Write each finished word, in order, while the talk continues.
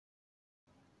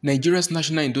Nigeria's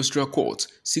National Industrial Court,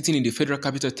 sitting in the Federal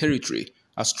Capital Territory,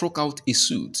 has struck out a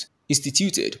suit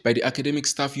instituted by the Academic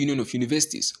Staff Union of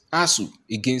Universities (ASUU)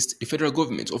 against the federal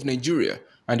government of Nigeria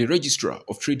and the Registrar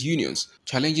of Trade Unions,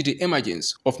 challenging the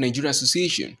emergence of Nigeria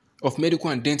Association of Medical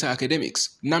and Dental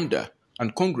Academics (NAMDA)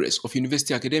 and Congress of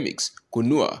University Academics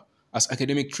 (Conua) as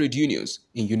academic trade unions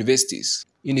in universities.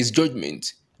 In his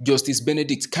judgment, Justice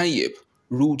Benedict Kanyip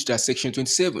ruled that Section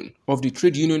 27 of the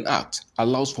Trade Union Act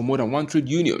allows for more than one trade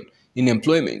union in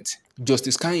employment.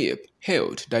 Justice Kanyip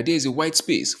held that there is a wide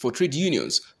space for trade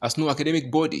unions as no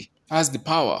academic body has the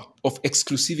power of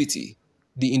exclusivity.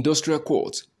 The Industrial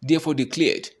Court therefore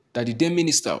declared that the then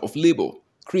Minister of Labour,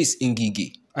 Chris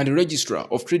Ngigi, and the Registrar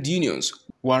of Trade Unions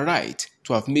were right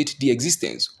to have made the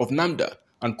existence of NAMDA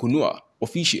and Conua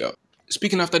official.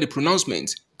 Speaking after the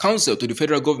pronouncement, counsel to the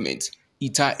federal government,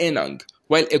 Ita Enang,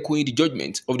 while echoing the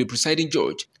judgment of the presiding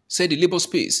judge, said the labor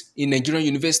space in Nigerian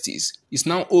universities is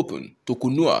now open to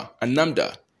Conua and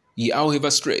NAMDA. He,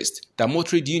 however, stressed that more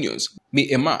trade unions may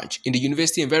emerge in the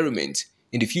university environment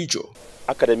in the future.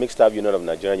 Academic Staff Union of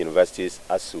Nigerian Universities,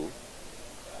 ASUU,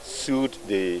 sued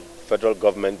the federal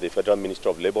government, the Federal Minister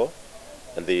of Labour,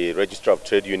 and the Registrar of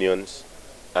Trade Unions,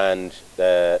 and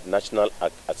the National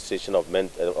Association of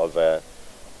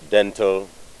Dental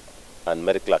and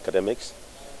Medical Academics,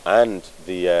 and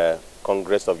the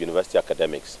Congress of University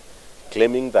Academics,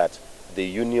 claiming that the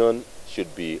union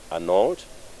should be annulled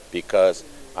because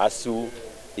ASUU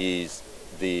is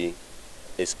the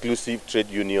exclusive trade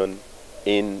union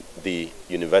in the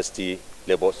university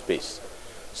labor space.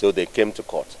 So they came to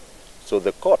court. So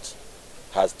the court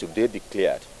has today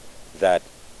declared that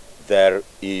there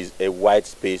is a wide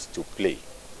space to play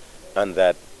and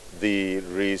that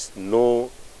there is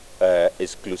no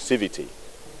exclusivity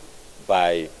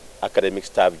by Academic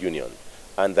Staff Union,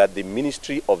 and that the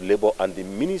Ministry of Labour and the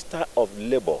Minister of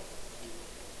Labour,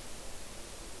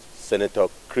 Senator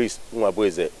Chris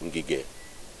Ngige,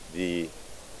 the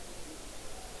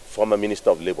former Minister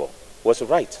of Labour, was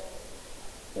right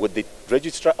with the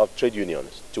Registrar of Trade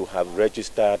Unions to have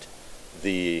registered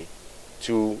the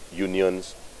two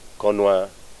unions, Conua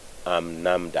and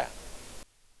NAMDA.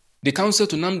 The counsel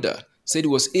to NAMDA said he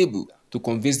was able to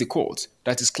convince the court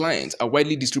that his clients are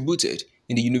widely distributed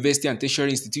in the university and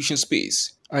tertiary institution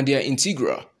space, and they are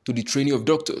integral to the training of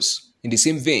doctors. In the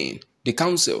same vein, the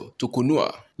counsel to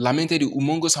Conua lamented the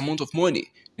humongous amount of money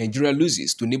Nigeria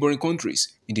loses to neighboring countries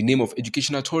in the name of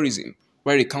educational tourism,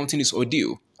 while recounting his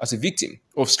ordeal as a victim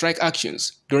of strike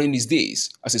actions during his days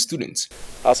as a student.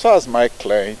 As far as my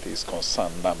client is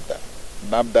concerned,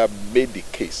 NAMDA made the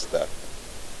case that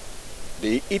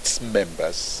its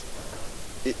members,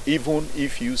 even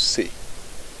if you say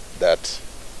that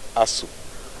ASUU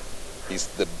is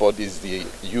the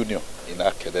union in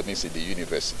academics in the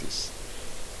universities,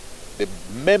 the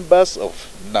members of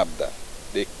NAMDA,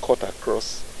 they cut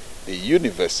across the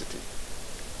university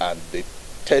and the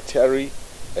tertiary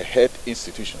health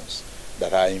institutions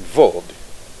that are involved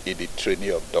in the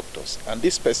training of doctors. And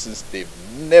these persons, they've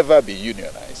never been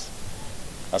unionized.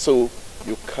 And so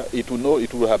it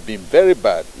will have been very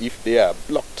bad if they are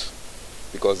blocked,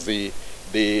 because the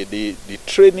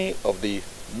training of the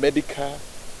medical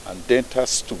and dental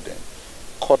student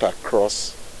cut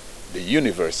across the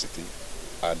university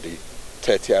and the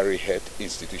tertiary health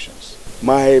institutions.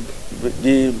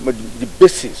 The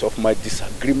basis of my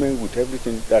disagreement with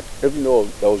everything that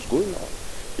was going on,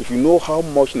 if you know how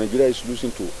much Nigeria is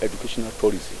losing to educational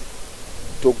tourism,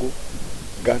 Togo,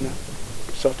 Ghana,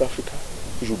 South Africa,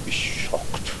 you should be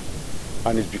shocked.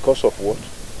 And it's because of what?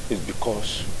 It's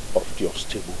because of the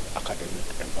unstable academic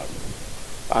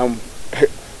environment.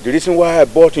 The reason why I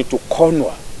bought into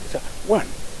Conua is that, one,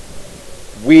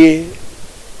 we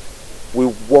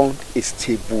want a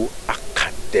stable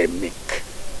academic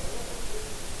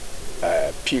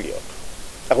period.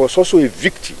 I was also a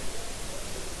victim.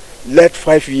 Let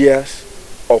 5 years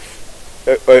of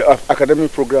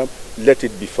academic program, let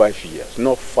it be 5 years,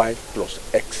 not 5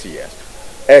 plus X years.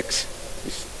 X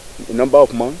is the number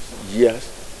of months, years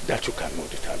that you cannot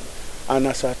determine. And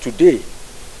as of today,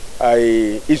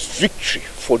 it's victory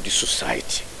for the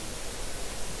society.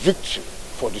 Victory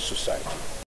for the society.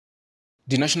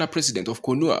 The national president of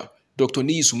Conua, Dr.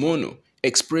 Niyi Sumono,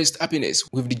 expressed happiness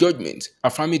with the judgment,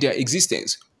 affirming their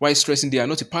existence while stressing they are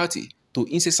not a party to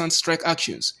incessant strike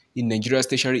actions in Nigeria's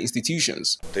tertiary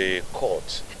institutions. The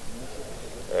court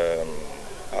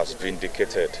has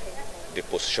vindicated the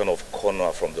position of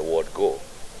Conua from the word go,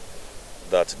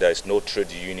 that there is no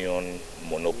trade union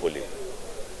monopoly,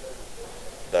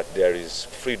 that there is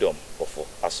freedom of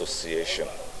association,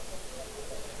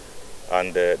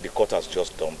 and the court has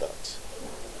just done that.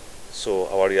 So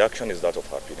our reaction is that of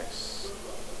happiness.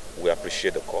 We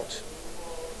appreciate the court.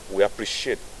 We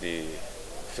appreciate the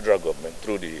federal government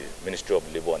through the Ministry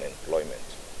of Labour and Employment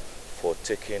for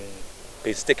taking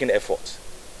effort,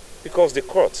 because the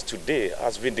court today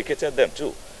has vindicated them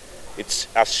too.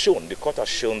 The court has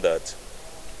shown that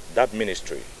that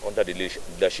ministry, under the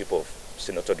leadership of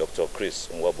Senator Dr. Chris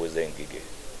Ngige,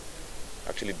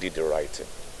 actually did the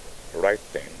right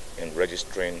thing in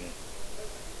registering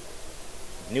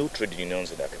new trade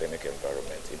unions in the academic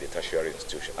environment, in the tertiary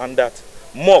institution, and that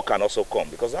more can also come,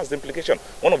 because that's the implication,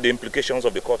 one of the implications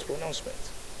of the court pronouncement.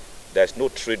 There is no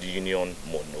trade union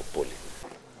monopoly.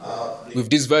 With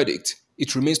this verdict,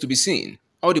 it remains to be seen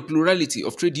how the plurality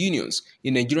of trade unions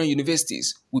in Nigerian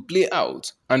universities will play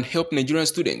out and help Nigerian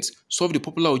students solve the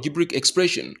popular algebraic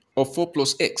expression of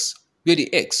 4+X, where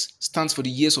the X stands for the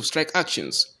years of strike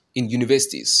actions in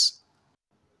universities.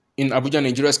 In Abuja,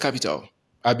 Nigeria's capital,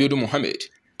 Abiodun Mohammed,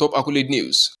 Top Accolade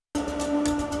News.